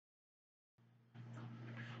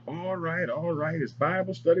All right. It's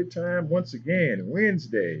Bible study time once again,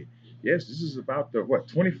 Wednesday. Yes, this is about the what,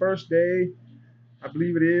 21st day, I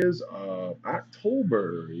believe it is,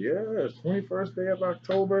 October. Yes, 21st day of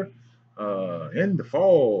October. In the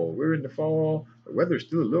fall. We're in the fall. The weather's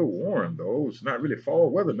still a little warm though. It's not really fall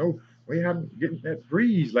weather. No, we haven't getting that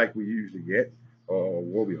breeze like we usually get, or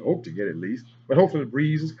what we hope to get at least. But hopefully the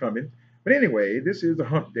breeze is coming. But anyway, this is the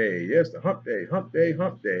hump day. Yes, the hump day, hump day,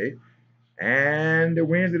 hump day. And the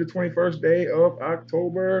Wednesday, the 21st day of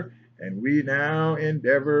October. And we now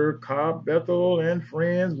endeavor, Cobb, Bethel, and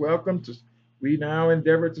friends, welcome to. We now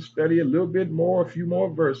endeavor to study a little bit more, a few more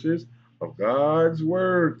verses of God's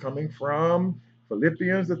Word coming from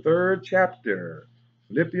Philippians, the third chapter.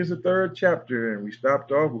 Philippians, the third chapter. And we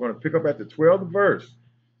stopped off. We're going to pick up at the 12th verse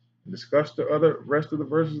and discuss the other rest of the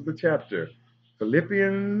verses of the chapter.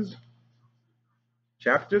 Philippians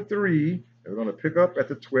chapter 3, and we're going to pick up at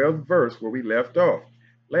the 12th verse where we left off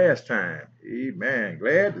last time. Amen.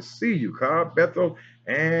 Glad to see you, Cobb, Bethel,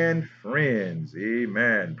 and friends.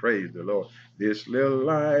 Amen. Praise the Lord. This little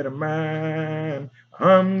light of mine,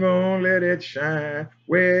 I'm going to let it shine.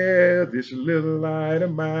 Well, this little light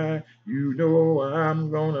of mine, you know I'm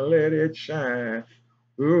going to let it shine.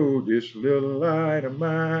 Oh, this little light of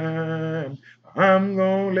mine, I'm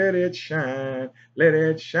gonna let it shine, let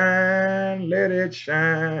it shine, let it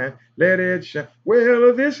shine, let it shine.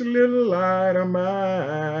 Well, this little light of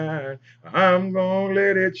mine, I'm gonna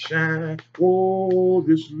let it shine. Oh,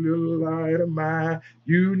 this little light of mine,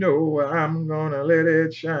 you know I'm gonna let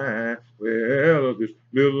it shine. Well, this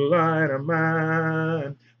little light of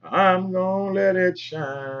mine, I'm gonna let it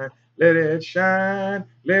shine. Let it shine,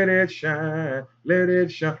 let it shine, let it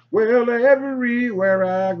shine. Well, everywhere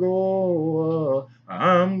I go,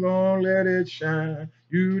 I'm gonna let it shine.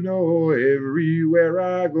 You know, everywhere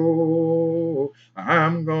I go,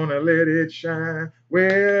 I'm gonna let it shine.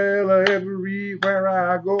 Well, everywhere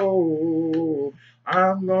I go,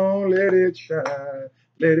 I'm gonna let it shine.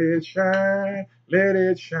 Let it shine, let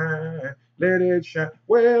it shine, let it shine.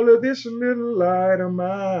 Well, this little light of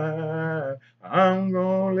mine, I'm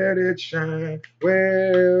gonna let it shine.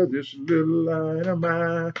 Well, this little light of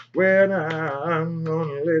mine, well, now I'm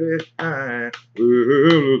gonna let it shine.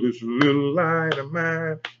 Well, this little light of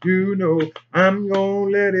mine, you know I'm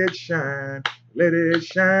gonna let it shine. Let it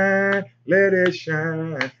shine, let it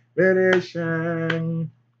shine, let it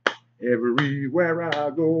shine. Everywhere I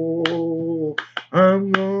go,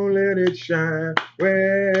 I'm gonna let it shine.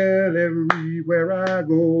 Well, everywhere I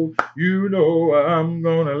go, you know I'm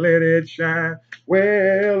gonna let it shine.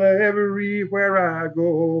 Well, everywhere I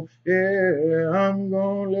go, yeah, I'm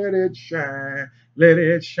gonna let it shine. Let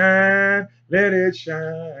it shine, let it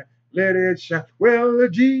shine, let it shine. Well,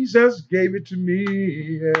 Jesus gave it to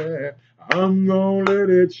me, yeah. I'm gonna let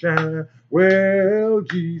it shine. Well,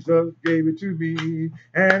 Jesus gave it to me,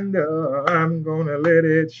 and I'm gonna let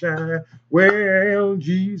it shine. Well,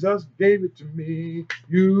 Jesus gave it to me.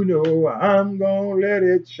 You know I'm gonna let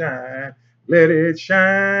it shine. Let it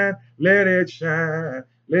shine. Let it shine.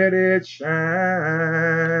 Let it shine.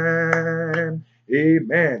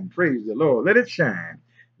 Amen. Praise the Lord. Let it shine.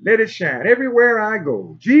 Let it shine everywhere I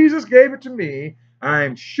go. Jesus gave it to me.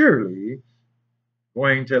 I'm surely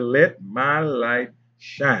going to let my light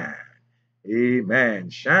shine. Amen.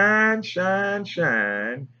 Shine, shine,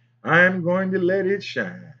 shine. I'm going to let it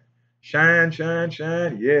shine. Shine, shine,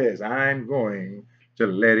 shine. Yes, I'm going to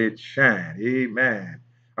let it shine. Amen.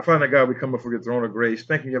 Our Father God, we come before your throne of grace.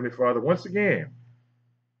 Thank you, Heavenly Father, once again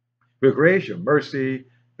for your grace, your mercy.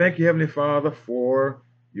 Thank you, Heavenly Father, for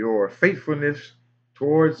your faithfulness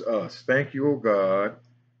towards us. Thank you, O God,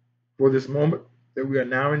 for this moment that we are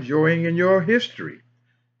now enjoying in your history.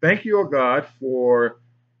 Thank you, O God, for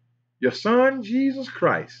your Son, Jesus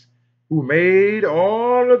Christ, who made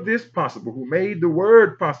all of this possible, who made the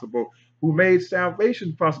Word possible, who made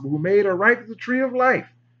salvation possible, who made a right to the tree of life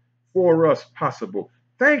for us possible.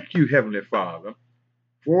 Thank you, Heavenly Father,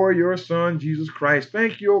 for your Son, Jesus Christ.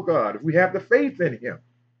 Thank you, O God, if we have the faith in him,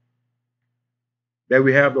 that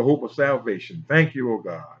we have the hope of salvation. Thank you, O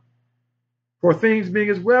God, for things being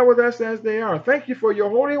as well with us as they are. Thank you for your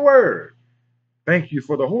holy word. Thank you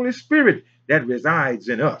for the Holy Spirit that resides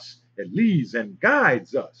in us, that leads and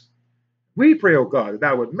guides us. We pray, O God, that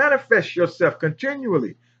thou would manifest yourself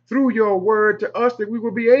continually through your word to us, that we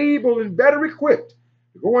will be able and better equipped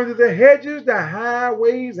to go into the hedges, the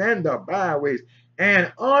highways, and the byways,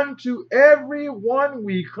 and unto everyone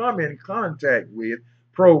we come in contact with,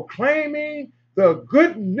 proclaiming the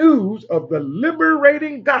good news of the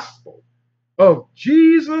liberating gospel of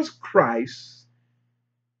Jesus Christ.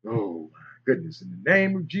 Oh, my goodness. In the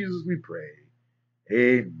name of Jesus we pray.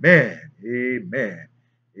 Amen. Amen.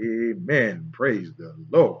 Amen. Praise the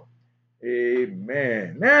Lord.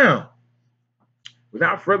 Amen. Now,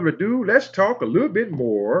 without further ado, let's talk a little bit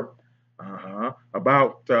more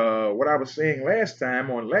about what I was saying last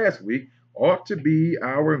time on last week ought to be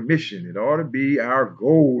our mission. It ought to be our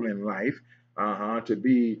goal in life to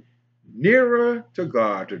be nearer to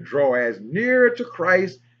God, to draw as nearer to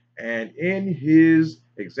Christ, and in his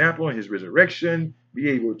example, in his resurrection, be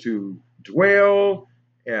able to dwell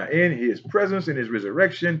in his presence, in his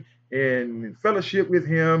resurrection, in fellowship with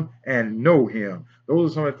him, and know him.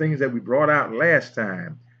 Those are some of the things that we brought out last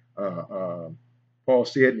time. Paul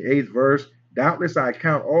said in the 8th verse, doubtless I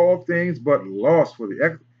count all things but loss for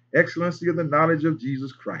the excellency of the knowledge of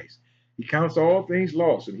Jesus Christ. He counts all things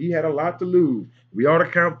lost, and he had a lot to lose. We ought to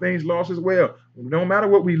count things lost as well. No matter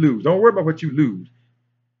what we lose, don't worry about what you lose.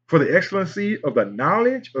 For the excellency of the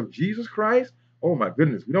knowledge of Jesus Christ, oh my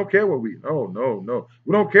goodness, we don't care what we, no.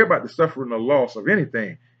 We don't care about the suffering or loss of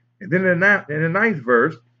anything. And then in the 9th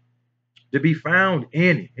verse, to be found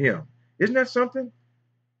in him. Isn't that something?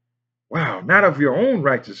 Wow, not of your own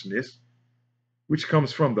righteousness, which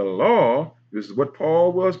comes from the law. This is what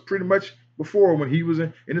Paul was pretty much before when he was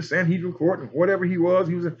in the Sanhedrin court and whatever he was.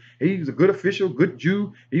 He was a good official, good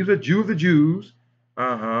Jew. He was a Jew of the Jews.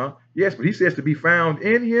 Yes, but he says to be found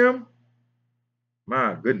in him.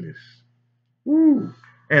 My goodness. Woo.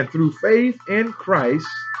 And through faith in Christ,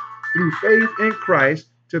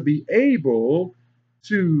 to be able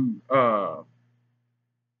to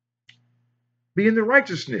be in the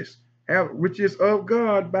righteousness which is of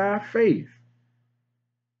God by faith,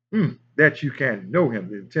 that you can know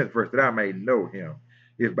him. In the 10th verse, that I may know him,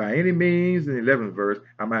 if by any means, in the 11th verse,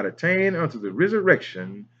 I might attain unto the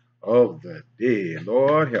resurrection of the dead.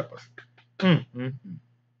 Lord, help us.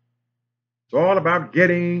 It's all about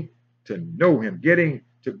getting to know him, getting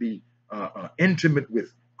to be intimate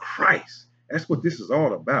with Christ. That's what this is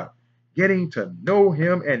all about. Getting to know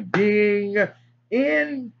him and being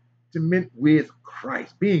intimate with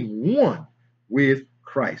Christ, being one with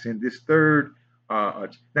Christ. In this third, now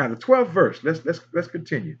the 12th verse. Let's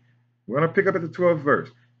continue. We're going to pick up at the 12th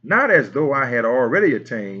verse. Not as though I had already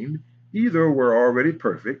attained, either were already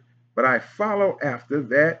perfect, but I follow after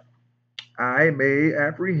that I may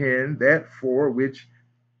apprehend that for which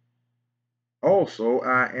also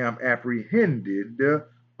I am apprehended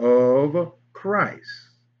of Christ.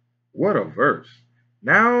 What a verse.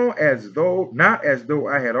 Now, not as though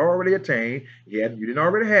I had already attained. You didn't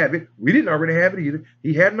already have it. We didn't already have it either.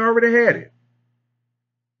 He hadn't already had it.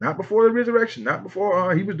 Not before the resurrection. Not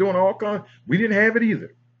before he was doing all kinds. We didn't have it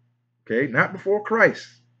either. Okay, not before Christ.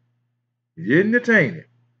 He didn't attain it.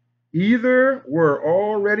 Either were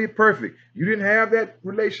already perfect. You didn't have that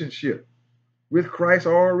relationship with Christ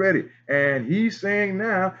already. And he's saying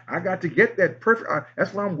now, I got to get that perfect.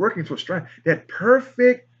 That's why I'm working so strong. That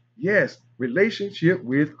perfect, yes, relationship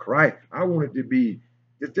with Christ. I want it to be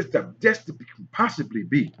just the best it can possibly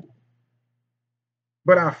be.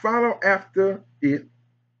 But I follow after it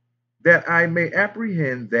that I may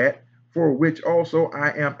apprehend that for which also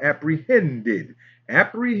I am apprehended.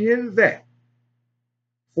 Apprehend that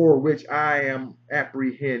for which I am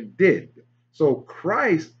apprehended. So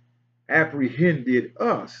Christ apprehended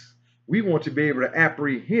us. We want to be able to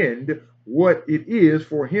apprehend what it is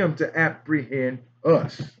for him to apprehend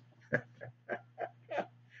us.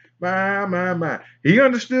 My. He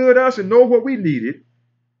understood us and know what we needed.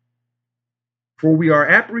 For we are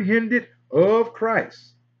apprehended of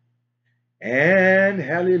Christ. And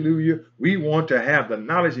hallelujah, we want to have the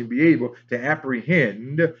knowledge and be able to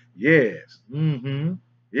apprehend, yes,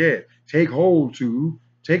 yes, take hold to,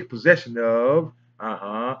 take possession of,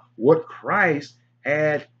 what Christ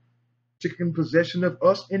had taken possession of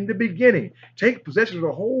us in the beginning. Take possession of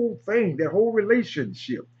the whole thing, that whole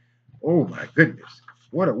relationship. Oh my goodness.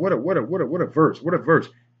 What a verse. What a verse.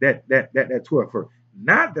 That 12th verse.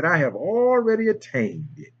 Not that I have already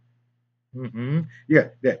attained it. Yeah,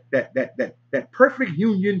 that perfect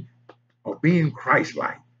union of being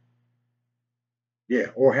Christ-like. Yeah,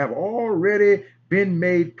 or have already been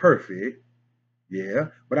made perfect. Yeah,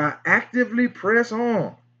 but I actively press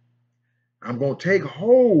on. I'm going to take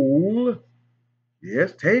hold,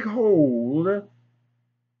 yes, take hold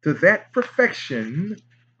to that perfection,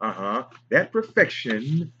 that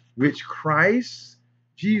perfection which Christ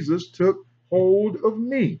Jesus took hold of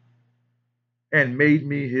me and made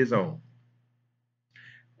me his own.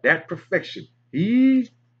 That perfection. He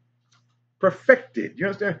perfected, you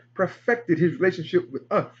understand? Perfected his relationship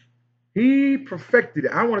with us. He perfected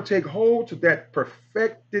it. I want to take hold to that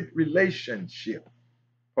perfected relationship.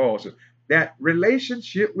 Paul said, that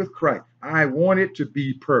relationship with Christ, I want it to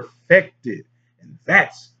be perfected. And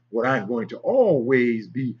that's what I'm going to always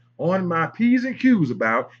be on my P's and Q's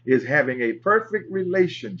about is having a perfect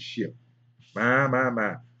relationship,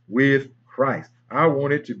 my, with Christ. I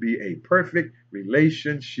want it to be a perfect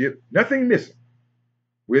relationship, nothing missing,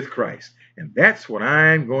 with Christ. And that's what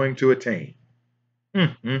I'm going to attain.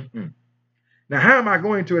 Now, how am I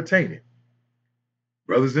going to attain it?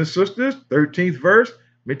 Brothers and sisters, 13th verse,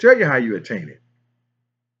 let me tell you how you attain it.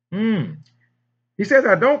 He says,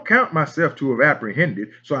 I don't count myself to have apprehended.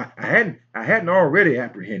 So I hadn't already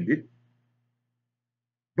apprehended.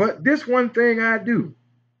 But this one thing I do,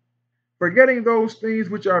 forgetting those things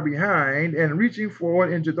which are behind and reaching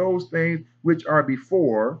forward into those things which are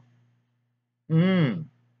before.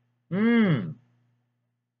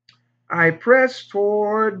 I press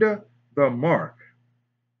toward the mark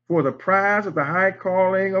for the prize of the high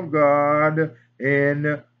calling of God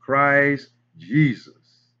in Christ Jesus.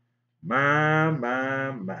 My.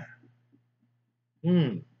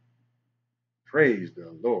 Praise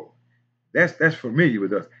the Lord. That's familiar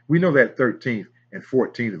with us. We know that 13th and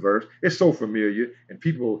 14th verse. It's so familiar, and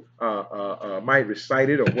people might recite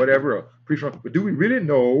it or whatever, or preach from, but do we really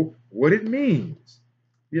know what it means?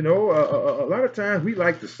 You know, a lot of times we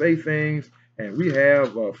like to say things, and we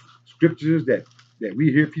have scriptures that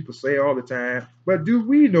we hear people say all the time, but do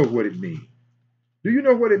we know what it means? Do you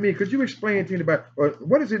know what it means? Could you explain to me about, or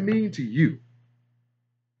what does it mean to you?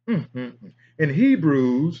 In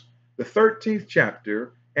Hebrews, the 13th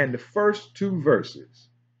chapter and the first 2 verses,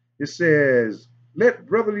 it says, let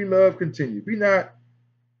brotherly love continue. Rather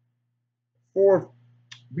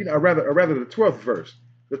the 12th verse.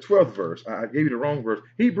 The 12th verse. I gave you the wrong verse.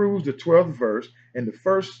 Hebrews, the 12th verse, and the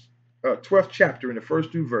first 12th chapter in the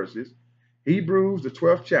first 2 verses. Hebrews, the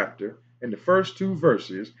 12th chapter, and the first 2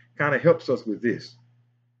 verses kind of helps us with this.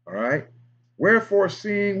 All right. Wherefore,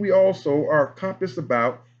 seeing we also are compassed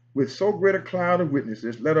about with so great a cloud of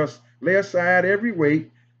witnesses, let us lay aside every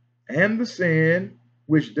weight and the sin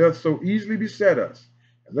which doth so easily beset us,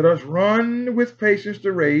 and let us run with patience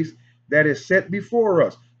the race that is set before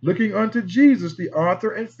us, looking unto Jesus, the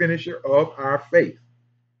author and finisher of our faith,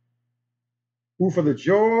 who for the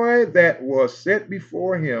joy that was set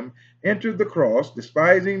before him entered the cross,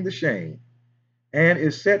 despising the shame, and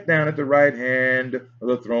is set down at the right hand of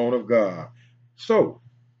the throne of God. So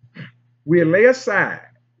we lay aside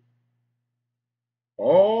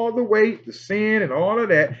all the weight, the sin, and all of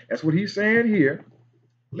that. That's what he's saying here.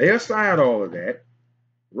 Lay aside all of that.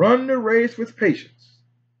 Run the race with patience.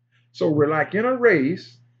 So we're like in a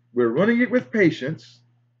race. We're running it with patience,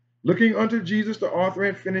 looking unto Jesus, the author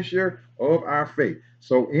and finisher of our faith.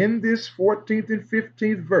 So in this 14th and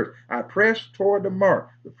 15th verse, I press toward the mark,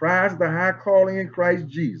 the prize of the high calling in Christ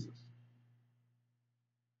Jesus.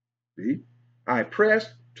 See? I press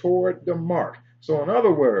toward the mark. So in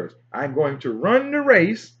other words, I'm going to run the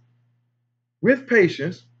race with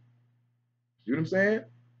patience. See what I'm saying?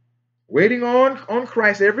 Waiting on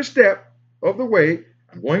Christ every step of the way.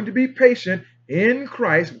 I'm going to be patient in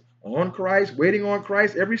Christ, on Christ, waiting on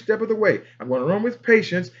Christ every step of the way. I'm going to run with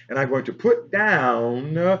patience, and I'm going to put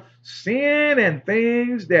down sin and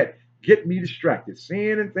things that get me distracted,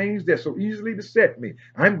 sin and things that so easily beset me.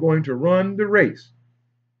 I'm going to run the race.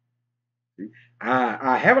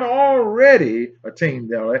 I haven't already attained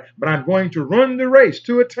that, but I'm going to run the race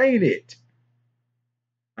to attain it.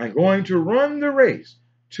 I'm going to run the race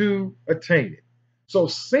to attain it. So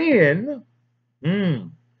sin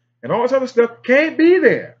and all this other stuff can't be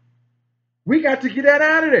there. We got to get that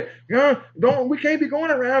out of there. We can't be going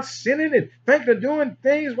around sinning and thinking of doing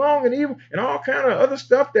things wrong and evil and all kind of other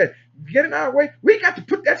stuff that get in our way. We got to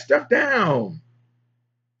put that stuff down.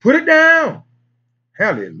 Put it down.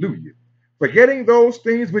 Hallelujah. Forgetting those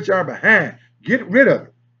things which are behind. Get rid of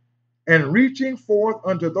it. And reaching forth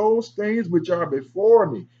unto those things which are before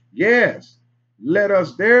me. Yes. Let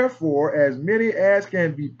us therefore, as many as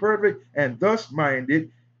can be perfect and thus minded,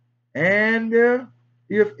 and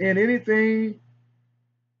if in anything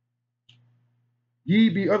ye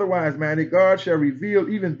be otherwise minded, God shall reveal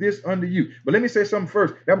even this unto you. But let me say something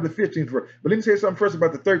first. That was the 15th verse. But let me say something first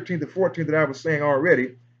about the 13th and 14th that I was saying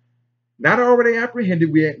already. Not already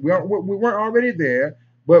apprehended. We weren't already there.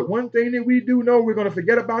 But one thing that we do know, we're going to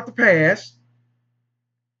forget about the past.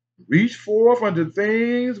 Reach forth unto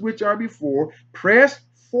things which are before. Press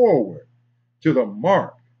forward to the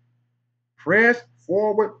mark. Press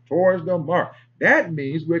forward towards the mark. That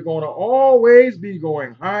means we're going to always be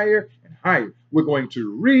going higher and higher. We're going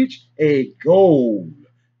to reach a goal.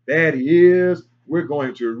 That is, we're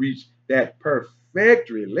going to reach that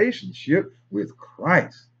perfect relationship with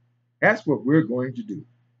Christ. That's what we're going to do.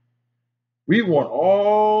 We want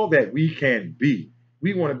all that we can be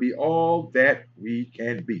We want to be all that we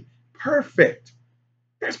can be. Perfect.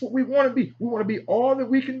 That's what we want to be. We want to be all that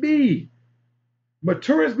we can be.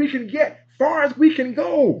 Mature as we can get, far as we can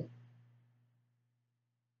go.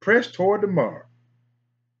 Press toward the mark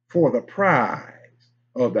for the prize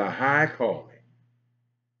of the high calling.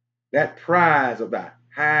 That prize of the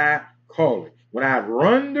high calling. When I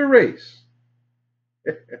run the race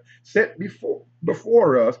set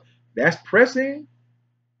before us, that's pressing.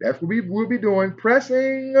 That's what we will be doing,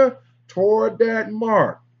 pressing toward that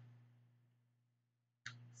mark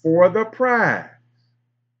for the prize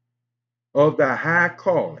of the high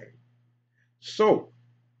calling. So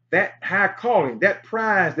that high calling, that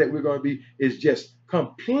prize that we're going to be is just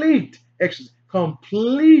complete,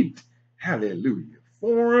 complete, hallelujah,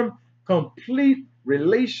 form, complete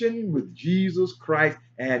relation with Jesus Christ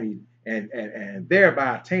and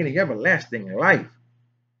thereby attaining everlasting life.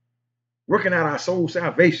 Working out our soul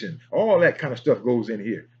salvation, all that kind of stuff goes in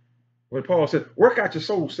here. When Paul said, work out your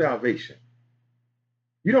soul salvation.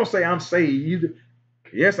 You don't say, I'm saved.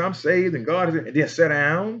 Yes, I'm saved and God is, and then sit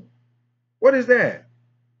down. What is that?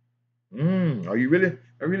 Are you really,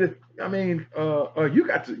 I mean, you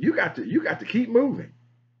got to keep moving.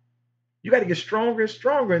 You got to get stronger and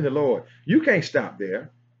stronger in the Lord. You can't stop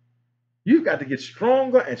there. You've got to get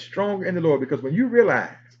stronger and stronger in the Lord, because when you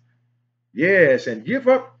realize, yes, and give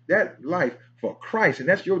up that life for Christ, and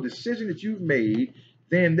that's your decision that you've made,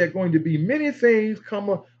 then there are going to be many things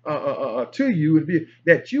come to you and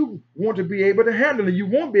that you want to be able to handle, and you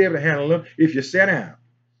won't be able to handle them if you sit down.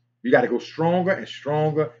 You got to go stronger and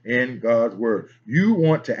stronger in God's word. You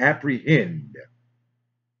want to apprehend.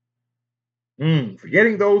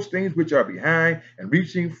 Forgetting those things which are behind and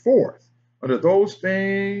reaching forth unto those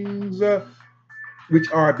things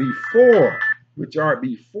which are before,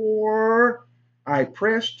 I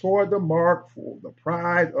press toward the mark for the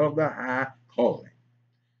prize of the high calling.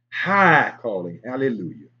 High calling,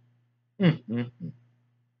 hallelujah. The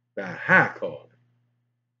high calling.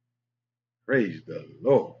 Praise the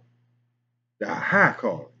Lord. The high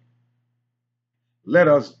calling. Let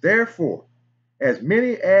us therefore, as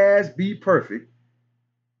many as be perfect,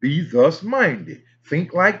 be thus minded.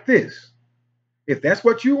 Think like this. If that's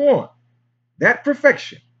what you want, that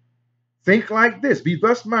perfection, think like this, be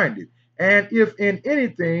thus minded. And if in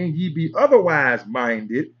anything ye be otherwise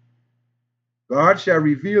minded, God shall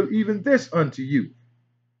reveal even this unto you.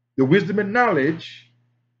 The wisdom and knowledge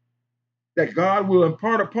that God will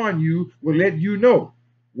impart upon you will let you know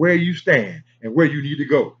where you stand and where you need to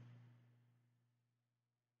go.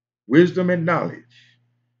 Wisdom and knowledge,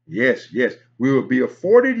 yes, will be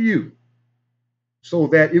afforded you, so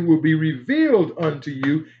that it will be revealed unto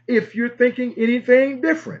you if you're thinking anything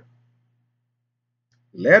different.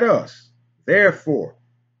 Let us, therefore,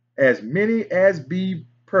 as many as be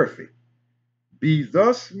perfect, be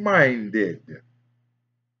thus minded.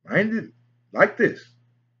 Minded like this.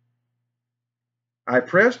 I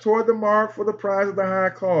press toward the mark for the prize of the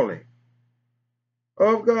high calling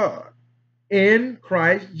of God in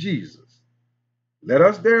Christ Jesus. Let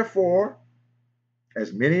us therefore,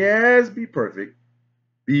 as many as be perfect,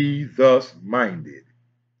 be thus minded.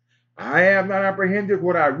 I have not apprehended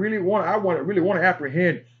what I really want. I really want to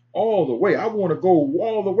apprehend all the way. I want to go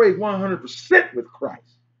all the way 100% with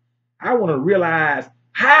Christ. I want to realize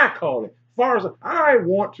high calling. Far as I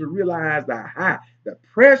want to realize the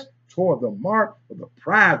press toward the mark of the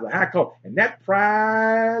prize, the high call. And that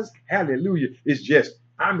prize, hallelujah, is just,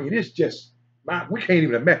 I mean, it's just, we can't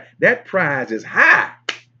even imagine. That prize is high.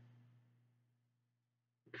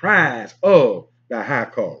 Prize of the high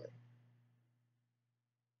calling.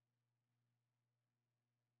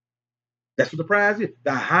 That's what the prize is.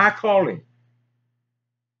 The high calling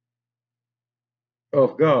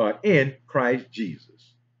of God in Christ Jesus.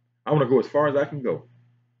 I want to go as far as I can go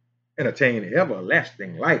and attain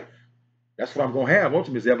everlasting life. That's what I'm going to have.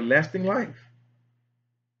 Ultimately, is everlasting life.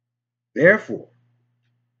 Therefore,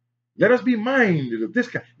 let us be minded of this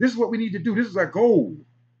kind. This is what we need to do. This is our goal.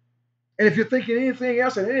 And if you're thinking anything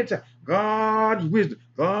else at any time, God's wisdom,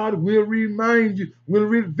 God will remind you, will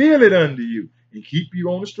reveal it unto you and keep you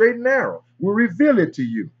on the straight and narrow. Will reveal it to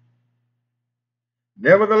you.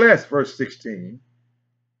 Nevertheless, verse 16,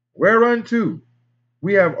 whereunto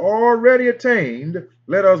we have already attained,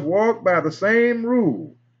 let us walk by the same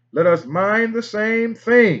rule. Let us mind the same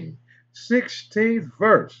thing. 16th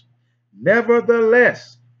verse.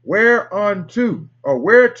 Nevertheless, whereto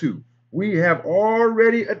we have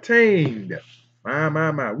already attained.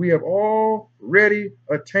 My. We have already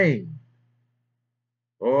attained.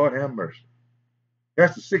 Lord have mercy.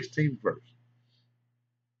 That's the 16th verse.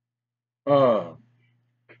 All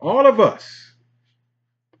of us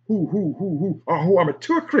who are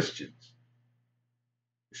mature Christians.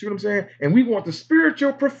 You see what I'm saying? And we want the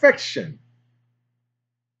spiritual perfection.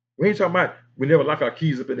 We ain't talking about we never lock our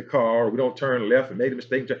keys up in the car, or we don't turn left and make a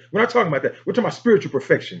mistake. We're not talking about that. We're talking about spiritual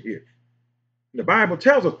perfection here. The Bible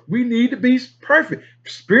tells us we need to be perfect.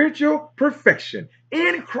 Spiritual perfection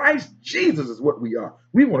in Christ Jesus is what we are.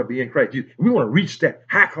 We want to be in Christ Jesus. We want to reach that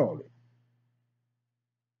high calling.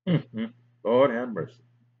 Lord have mercy.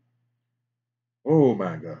 Oh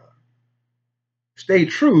my God. Stay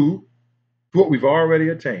true to what we've already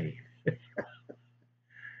attained.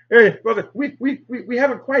 Hey, brother, we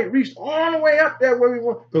haven't quite reached all the way up there where we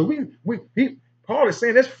want. Because Paul is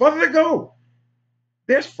saying there's further to go.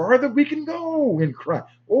 There's further we can go in Christ.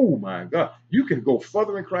 Oh my God. You can go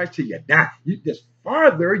further in Christ till you die. There's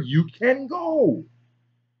farther you can go.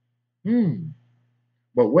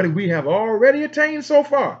 But what do we have already attained so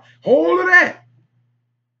far? Hold to that.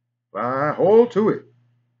 Hold to it.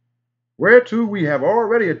 Whereto we have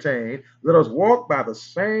already attained, let us walk by the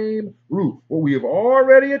same rule. What we have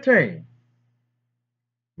already attained.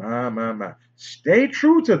 My. Stay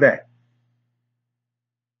true to that.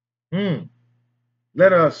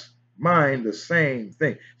 Let us mind the same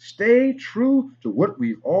thing. Stay true to what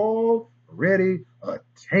we've already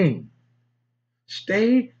attained.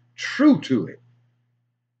 Stay true to it.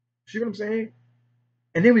 See what I'm saying?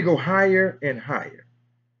 And then we go higher and higher.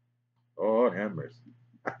 Lord have mercy.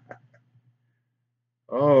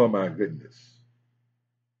 Oh my goodness.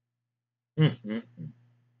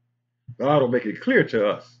 God will make it clear to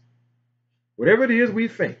us. Whatever it is we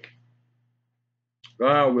think,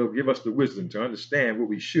 God will give us the wisdom to understand what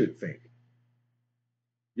we should think.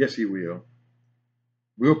 Yes, he will.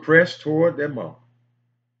 We'll press toward that mark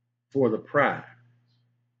for the prize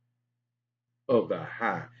of the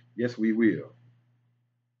high. Yes, we will.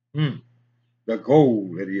 The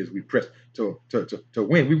goal, that is, we press to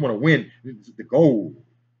win. We want to win the goal.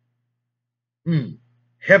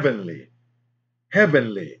 Heavenly.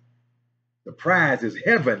 The prize is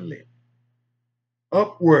heavenly.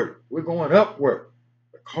 Upward. We're going upward.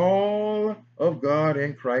 The call of God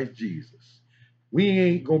in Christ Jesus. We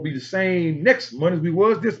ain't going to be the same next month as we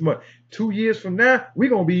was this month. 2 years from now, we're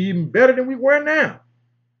going to be even better than we were now.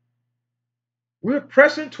 We're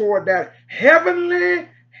pressing toward that heavenly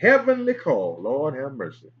call. Lord have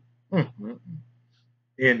mercy.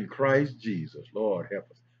 In Christ Jesus. Lord help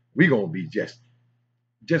us. We're going to be just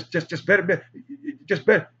better. Just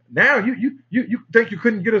better. Now, you think you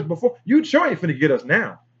couldn't get us before? You sure ain't finna get us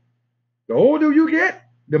now. The older you get,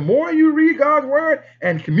 the more you read God's word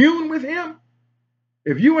and commune with him.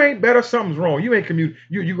 If you ain't better, something's wrong. You ain't commune.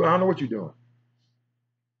 I don't know what you're doing.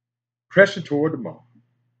 Pressing toward the mark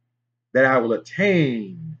that I will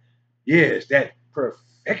attain. Yes, that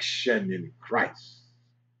perfection in Christ.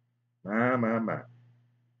 My.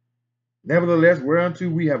 Nevertheless, whereunto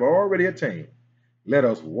we have already attained, let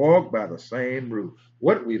us walk by the same rule.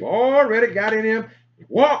 What we've already got in him,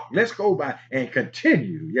 walk, let's go by and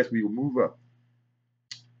continue. Yes, we will move up.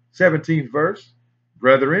 17th verse.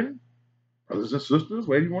 Brethren, brothers and sisters,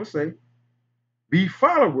 whatever you want to say, be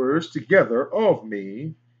followers together of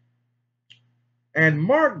me, and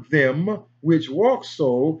mark them which walk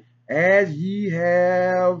so, as ye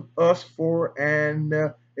have us for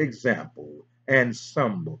an example,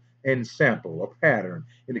 ensample, a pattern.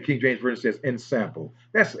 In the King James Version says ensample.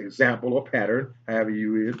 That's example or pattern, however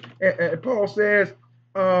you is. And Paul says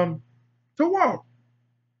to walk.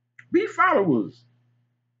 Be followers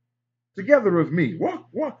together of me.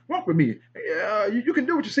 Walk with me. You can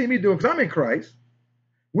do what you see me doing because I'm in Christ.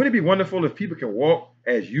 Wouldn't it be wonderful if people can walk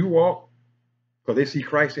as you walk because they see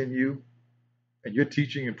Christ in you and you're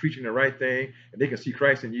teaching and preaching the right thing and they can see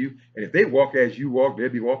Christ in you. And if they walk as you walk, they'll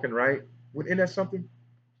be walking right. Isn't that something?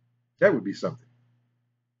 That would be something.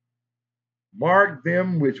 Mark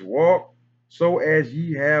them which walk so as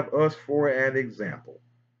ye have us for an example.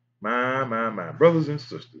 My. Brothers and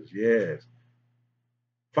sisters, yes.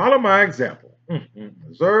 Follow my example.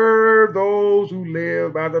 Observe those who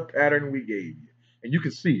live by the pattern we gave you. And you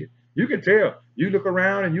can see it. You can tell. You look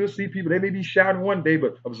around and you'll see people, they may be shouting one day,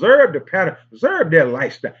 but observe the pattern. Observe their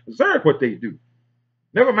lifestyle. Observe what they do.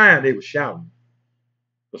 Never mind they were shouting.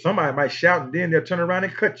 But somebody might shout and then they'll turn around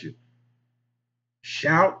and cut you.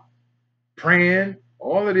 Shout, praying,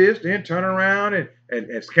 all of this, then turn around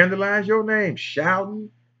and scandalize your name. Shouting,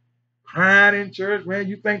 crying in church, man.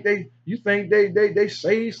 You think they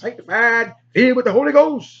saved, sanctified, filled with the Holy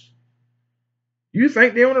Ghost. You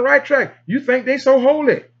think they're on the right track. You think they so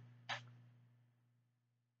holy.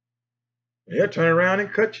 They'll turn around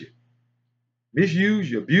and cut you.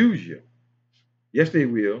 Misuse you, abuse you. Yes, they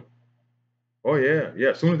will. Oh, yeah.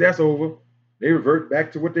 As soon as that's over, They revert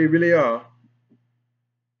back to what they really are.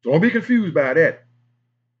 So don't be confused by that.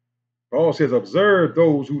 Paul says, observe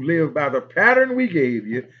those who live by the pattern we gave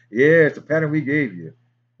you. Yes, the pattern we gave you,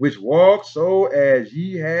 which walk so as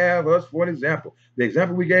ye have us for an example. The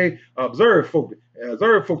example we gave, observe folk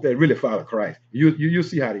that really follow Christ. You'll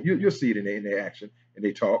see how you'll see it in their action and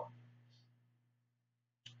they talk.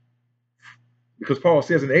 Because Paul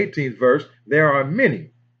says in the 18th verse, there are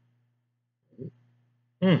many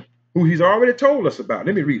who he's already told us about.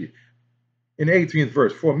 Let me read it. In the 18th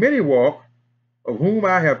verse, for many walk, of whom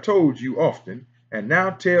I have told you often, and now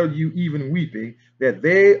tell you even weeping, that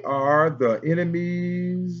they are the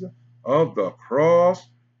enemies of the cross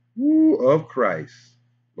of Christ.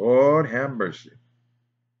 Lord have mercy.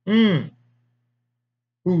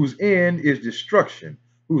 Whose end is destruction,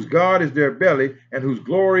 whose God is their belly, and whose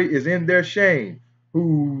glory is in their shame,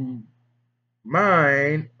 who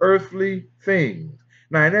mind earthly things.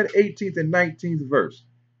 Now in that 18th and 19th verse,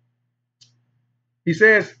 he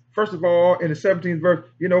says, first of all, in the 17th verse,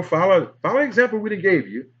 follow the example we done gave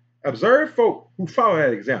you. Observe folk who follow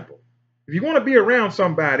that example. If you want to be around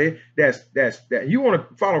somebody that you want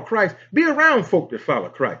to follow Christ, be around folk that follow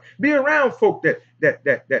Christ. Be around folk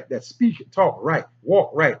that speak and talk right,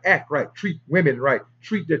 walk right, act right, treat women right,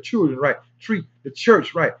 treat their children right, treat the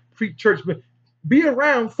church right, treat churchmen. Be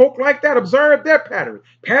around folk like that. Observe their pattern.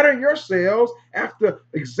 Pattern yourselves after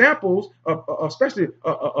examples of, especially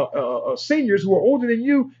seniors who are older than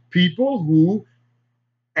you, people who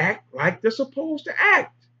act like they're supposed to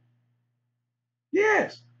act.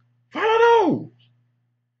 Yes, follow those.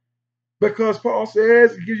 Because Paul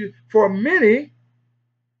says, it gives you, for many,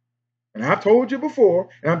 and I've told you before,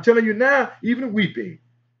 and I'm telling you now, even weeping.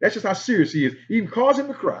 That's just how serious he is. Even cause him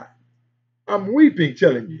to cry. I'm weeping,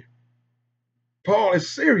 telling you. Paul is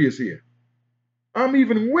serious here. I'm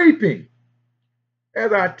even weeping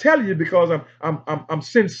as I tell you because I'm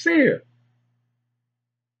sincere.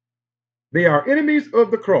 They are enemies of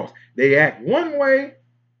the cross. They act one way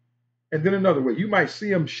and then another way. You might see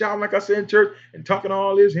them shouting, like I said in church, and talking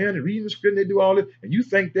all this here and reading the script, and they do all this, and you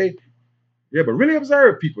think but really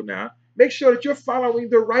observe people now. Make sure that you're following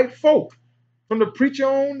the right folk from the preacher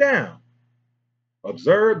on down.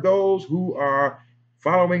 Observe those who are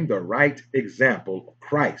following the right example of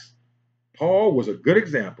Christ. Paul was a good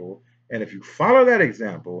example, and if you follow that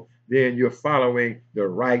example, then you're following the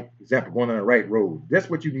right example, going on the right road. That's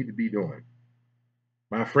what you need to be doing,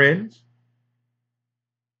 my friends.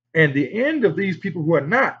 And the end of these people who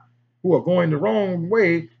are going the wrong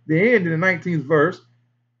way, the end in the 19th verse,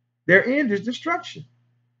 their end is destruction.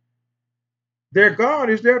 Their God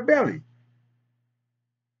is their belly.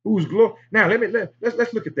 Whose glory? Now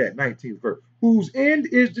let's look at that 19th verse. Whose end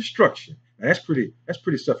is destruction. Now, that's pretty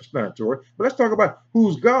self-explanatory. But let's talk about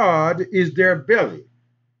whose God is their belly.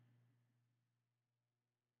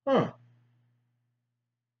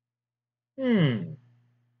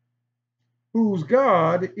 Whose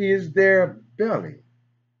God is their belly.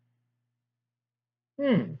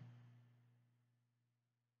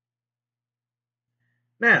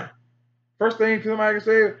 Now, first thing somebody can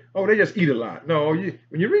say, oh, they just eat a lot. No, when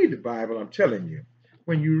you read the Bible, I'm telling you,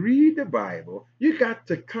 when you read the Bible, you got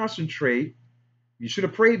to concentrate. You should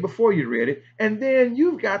have prayed before you read it, and then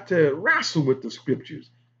you've got to wrestle with the scriptures.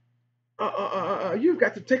 You've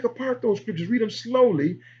got to take apart those scriptures, read them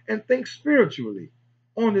slowly, and think spiritually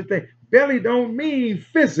on the thing. Belly don't mean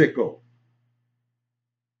physical.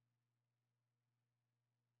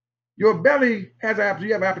 Your belly you have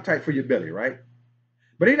appetite for your belly, right?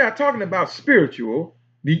 But he's not talking about spiritual,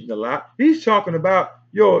 eating a lot. He's talking about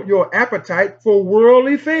your appetite for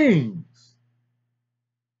worldly things.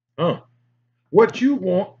 What you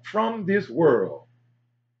want from this world.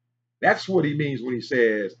 That's what he means when he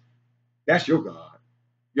says, that's your God,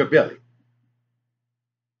 your belly.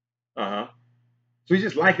 So he's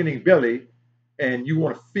just likening belly, and you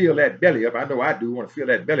want to fill that belly up. I know I do want to fill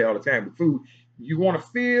that belly all the time with food. You want to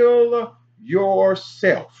fill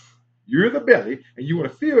yourself. You're the belly, and you want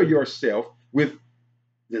to fill yourself with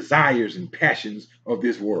desires and passions of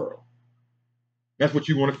this world. That's what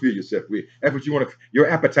you want to fill yourself with. That's what you want to, your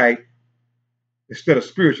appetite, instead of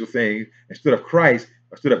spiritual things, instead of Christ,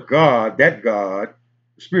 instead of God, that God,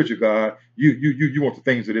 the spiritual God, you want the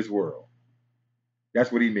things of this world.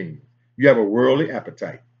 That's what he means. You have a worldly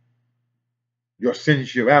appetite. Your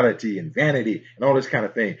sensuality and vanity and all this kind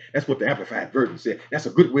of thing. That's what the Amplified Version said. That's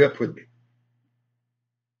a good way of putting it.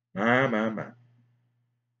 My.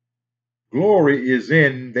 Glory is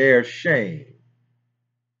in their shame.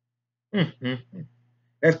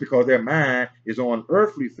 That's because their mind is on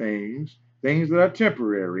earthly things that are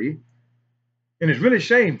temporary. And it's really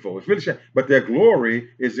shameful. It's really shameful. But their glory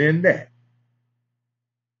is in that.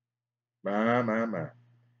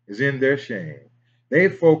 is in their shame. They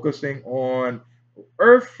focusing on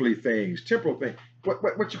earthly things, temporal things,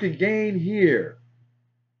 what you can gain here.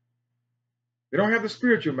 They don't have the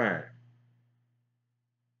spiritual mind.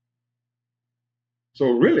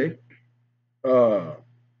 So really,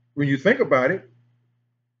 when you think about it,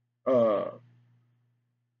 Paul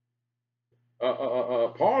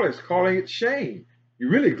is calling it shame.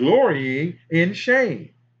 You're really glorying in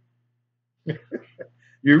shame.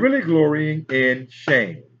 You're really glorying in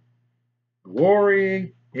shame.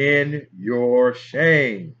 Glorying in your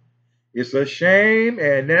shame. It's a shame,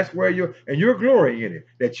 and that's where you're glorying in it.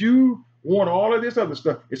 That you want all of this other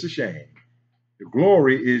stuff. It's a shame. The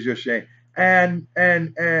glory is your shame. And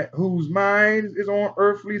whose mind is on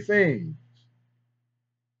earthly things.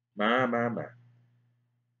 My.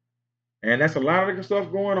 And that's a lot of the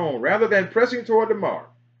stuff going on. Rather than pressing toward the mark,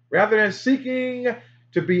 rather than seeking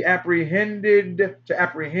to be apprehended, to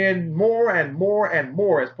apprehend more and more and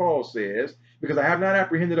more, as Paul says, because I have not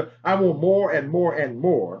apprehended, I want more and more and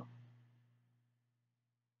more.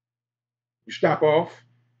 You stop off.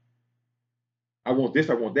 I want this,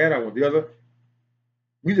 I want that, I want the other.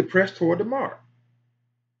 We need to press toward the mark.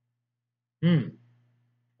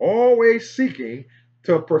 Always seeking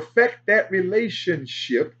to perfect that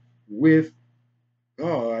relationship with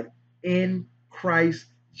God in Christ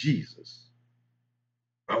Jesus.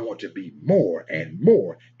 I want to be more and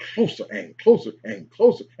more, closer and closer and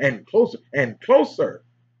closer and closer and closer.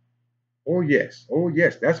 Oh yes,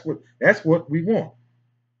 that's what we want.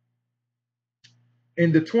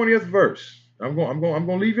 In the 20th verse, I'm going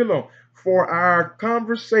to leave you alone. For our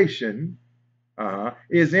conversation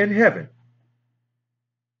is in heaven.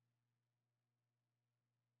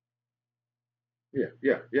 Yeah.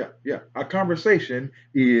 Our conversation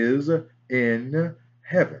is in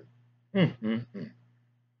heaven.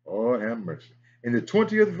 Oh, have mercy. In the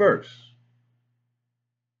 20th verse,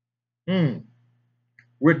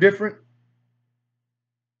 we're different.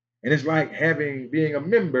 And it's like being a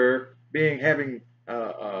member, having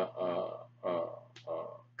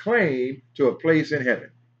claim to a place in heaven.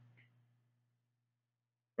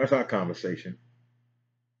 That's our conversation.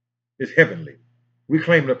 It's heavenly. We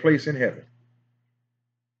claim a place in heaven.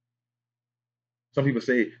 Some people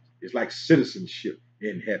say it's like citizenship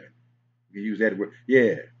in heaven. You use that word.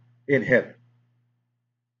 Yeah, in heaven.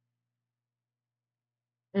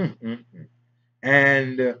 And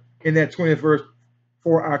in that 20th verse,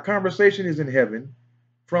 for our conversation is in heaven,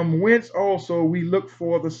 from whence also we look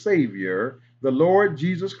for the Savior, the Lord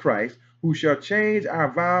Jesus Christ, who shall change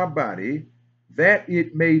our vile body, that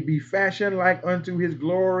it may be fashioned like unto his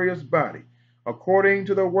glorious body, according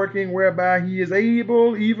to the working whereby he is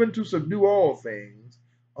able even to subdue all things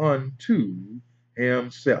unto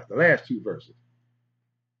himself. The last two verses.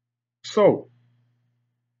 So,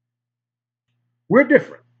 we're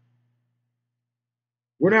different.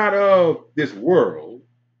 We're not of this world.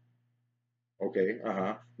 Okay,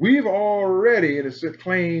 We've already,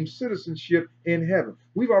 claimed citizenship in heaven.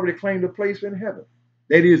 We've already claimed a place in heaven.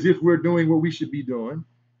 That is, if we're doing what we should be doing.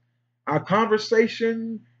 Our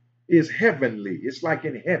conversation is heavenly. It's like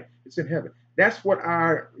in heaven. It's in heaven. That's what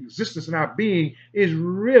our existence and our being is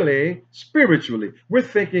really spiritually. We're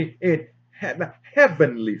thinking in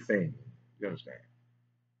heavenly things. You understand?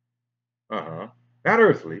 Not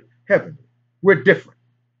earthly, heavenly. We're different.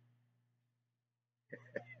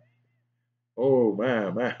 Oh,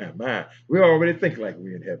 my. We already think like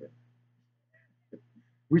we're in heaven.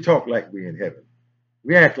 We talk like we're in heaven.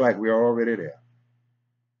 We act like we're already there.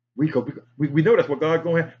 We know that's what God's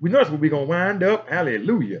going to have. We know that's what we're going to wind up.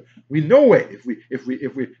 Hallelujah. We know it. If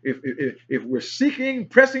we're seeking,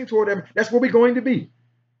 pressing toward Him, that's what we're going to be.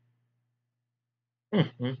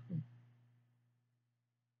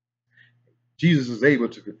 Jesus is able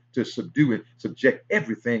to subdue and subject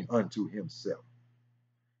everything unto Himself.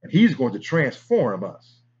 And He's going to transform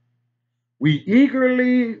us. We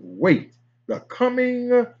eagerly wait the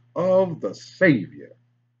coming of the Savior,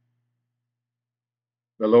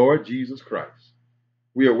 the Lord Jesus Christ.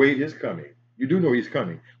 We await His coming. You do know He's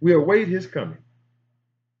coming. We await His coming.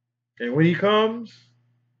 And when He comes,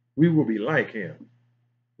 we will be like Him.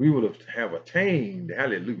 We will have attained,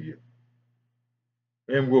 hallelujah,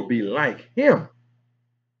 and will be like Him.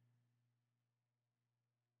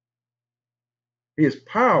 His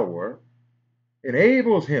power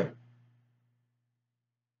enables Him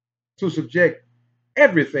to subject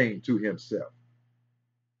everything to Himself.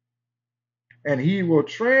 And He will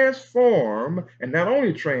transform, and not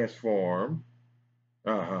only transform,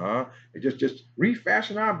 just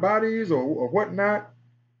refashion our bodies or whatnot,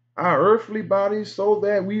 our earthly bodies, so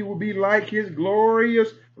that we will be like His glorious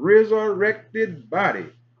resurrected body.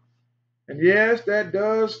 And yes, that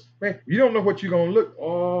does, man, you don't know what you're going to look.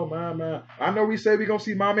 Oh, my. I know we say we're going to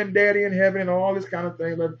see mom and daddy in heaven and all this kind of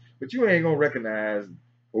thing, but you ain't going to recognize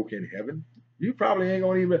folk in heaven. You probably ain't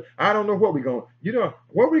going to even, I don't know what we're going to,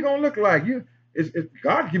 what we going to look like. It's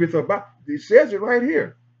God giveth about, he says it right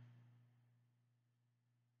here.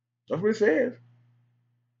 That's what it says.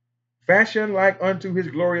 Fashioned like unto his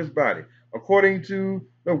glorious body, according to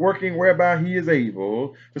the working whereby he is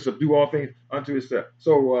able to subdue all things unto himself.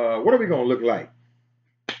 So what are we going to look like?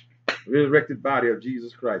 Resurrected body of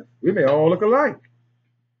Jesus Christ. We may all look alike.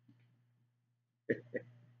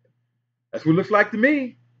 That's what it looks like to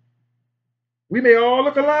me. We may all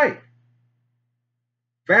look alike.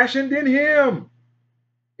 Fashioned in him,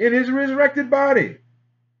 in his resurrected body.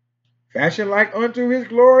 Fashioned like unto his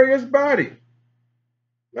glorious body.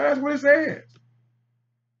 That's what it says.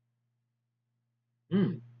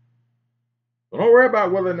 So don't worry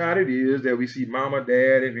about whether or not it is that we see mama,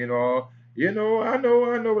 dad, and I know,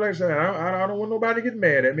 like I said, I don't want nobody to get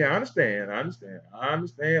mad at me. I understand.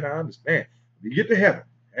 We get to heaven.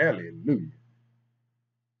 Hallelujah.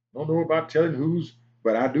 Don't know about telling who's,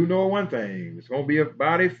 but I do know one thing. It's going to be a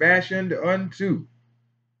body fashioned unto.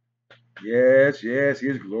 Yes,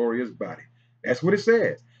 his glorious body. That's what it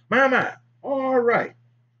says. My. All right.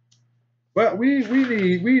 But we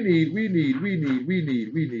need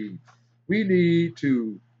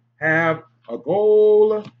to have a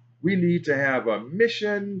goal. We need to have a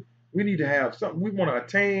mission. We need to have something we want to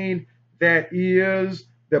attain that is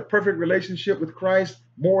the perfect relationship with Christ,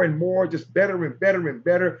 more and more, just better and better and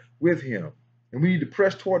better with him. And we need to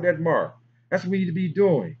press toward that mark. That's what we need to be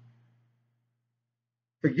doing.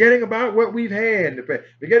 Forgetting about what we've had in the past.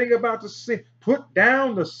 Forgetting about the sin. Put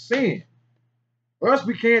down the sin. For us,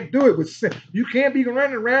 we can't do it with sin. You can't be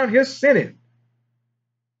running around here sinning.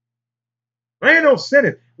 There ain't no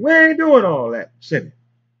sinning. We ain't doing all that sinning.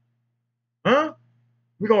 Huh?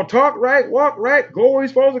 We're going to talk right, walk right, go where we're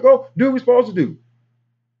supposed to go, do what we're supposed to do.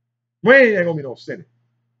 We ain't going to be no sinning.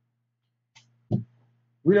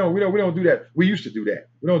 We don't do that. We used to do that.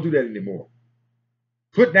 We don't do that anymore.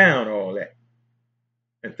 Put down all that.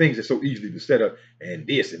 And things are so easily beset up and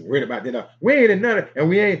this and worried about that. We ain't in none of it. And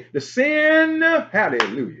we ain't the sin.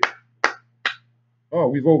 Hallelujah. Oh,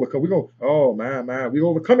 we've overcome. We're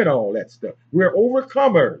overcoming all that stuff. We're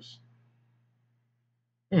overcomers.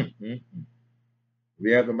 We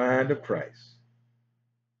have the mind of Christ.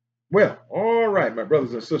 Well, all right, my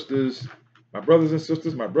brothers and sisters, I'll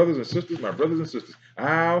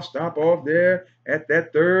stop off there at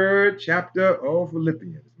that 3rd chapter of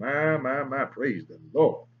Philippians. My, praise the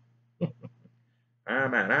Lord.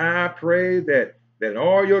 I pray that in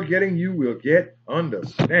all you're getting, you will get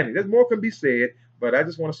understanding. There's more can be said, but I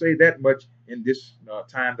just want to say that much in this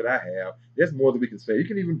time that I have. There's more that we can say. You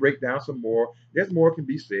can even break down some more. There's more can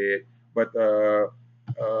be said, but why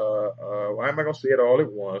am I going to say it all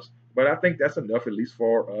at once? But I think that's enough, at least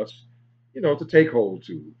for us, to take hold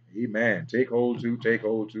to. Amen. Take hold to.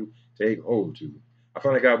 I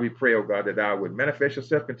finally, God, we pray, oh God, that thou would manifest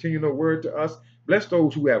yourself, continue no word to us. Bless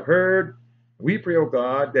those who have heard. We pray, oh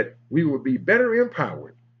God, that we will be better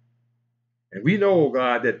empowered. And we know, oh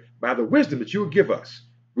God, that by the wisdom that you'll give us,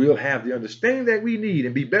 we'll have the understanding that we need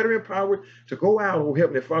and be better empowered to go out, oh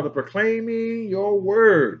Heavenly Father, proclaiming your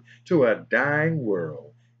word to a dying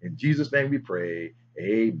world. In Jesus' name we pray.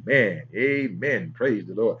 Amen. Amen. Praise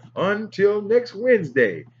the Lord. Until next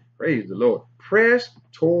Wednesday, praise the Lord. Press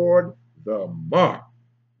toward the mark,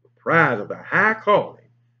 the prize of the high calling,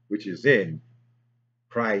 which is in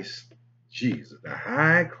Christ Jesus, the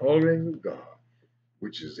high calling of God,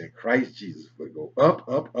 which is in Christ Jesus, will go up,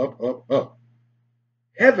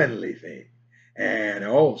 heavenly thing. And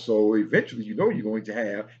also, eventually, you're going to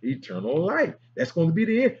have eternal life. That's going to be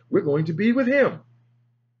the end. We're going to be with him.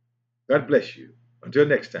 God bless you. Until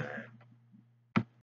next time.